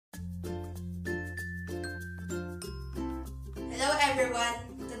Hello everyone!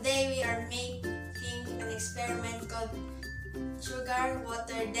 Today we are making an experiment called sugar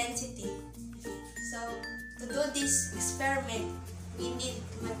water density. So, to do this experiment, we need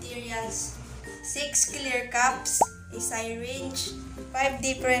materials: 6 clear cups, a syringe, 5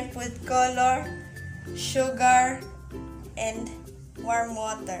 different food color, sugar, and warm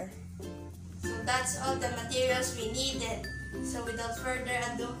water. So that's all the materials we needed. So without further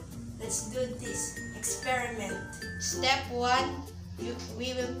ado, let's do this experiment. Step 1,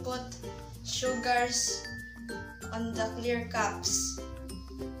 we will put sugars on the clear cups.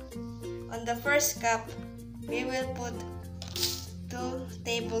 On the first cup, we will put 2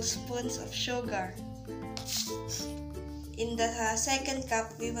 tablespoons of sugar. In the second cup,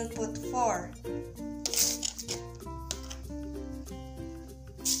 we will put 4.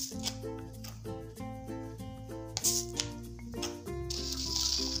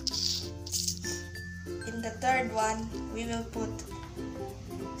 In the third one, we will put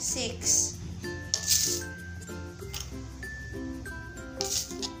 6.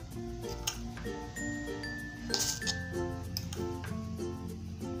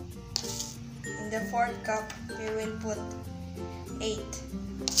 In the fourth cup, we will put 8.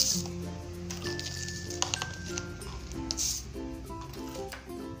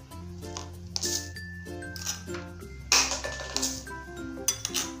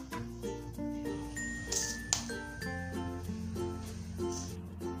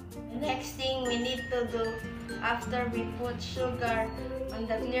 Next thing we need to do after we put sugar on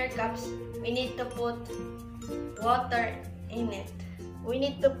the clear cups, we need to put water in it. We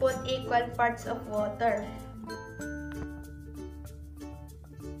need to put equal parts of water.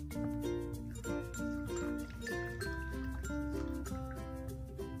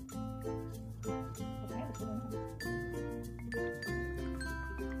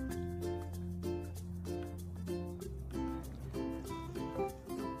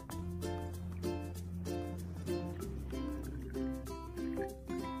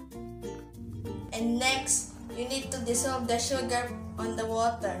 And next, you need to dissolve the sugar on the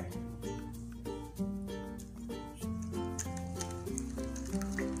water.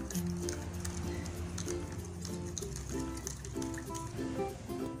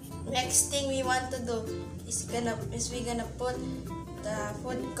 Next thing we want to do is we're gonna put the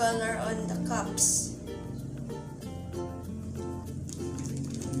food color on the cups.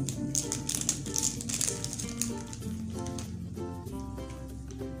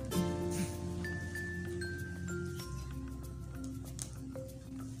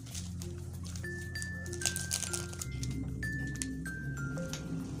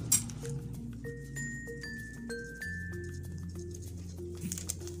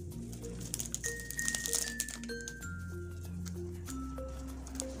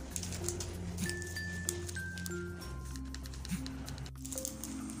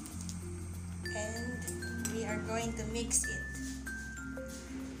 We are going to mix it.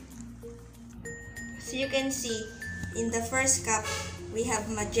 So you can see, in the first cup, we have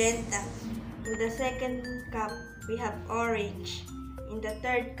magenta. In the second cup, we have orange. In the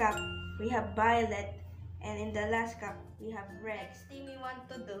third cup, we have violet. And in the last cup, we have red. Next thing we want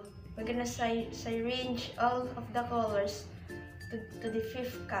to do, we're gonna syringe all of the colors to the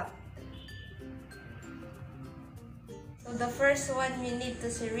 5th cup. So the first one we need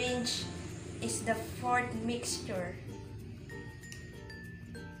to syringe is the 4th mixture.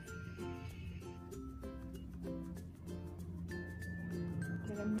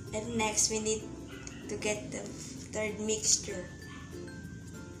 And next we need to get the 3rd mixture.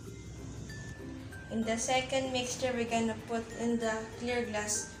 In the 2nd mixture we're gonna put in the clear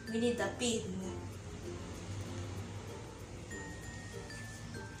glass, we need a pin.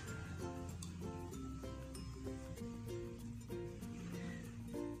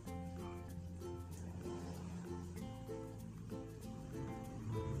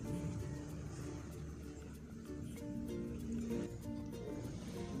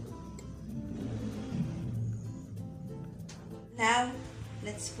 Now,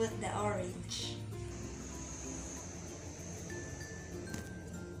 let's put the orange.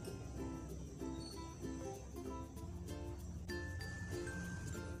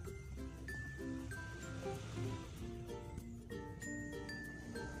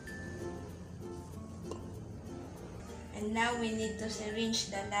 And now we need to syringe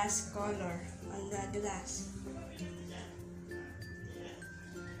the last color on the glass.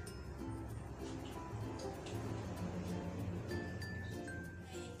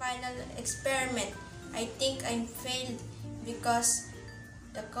 Final experiment, I think I failed because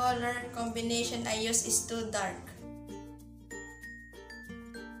the color combination I used is too dark.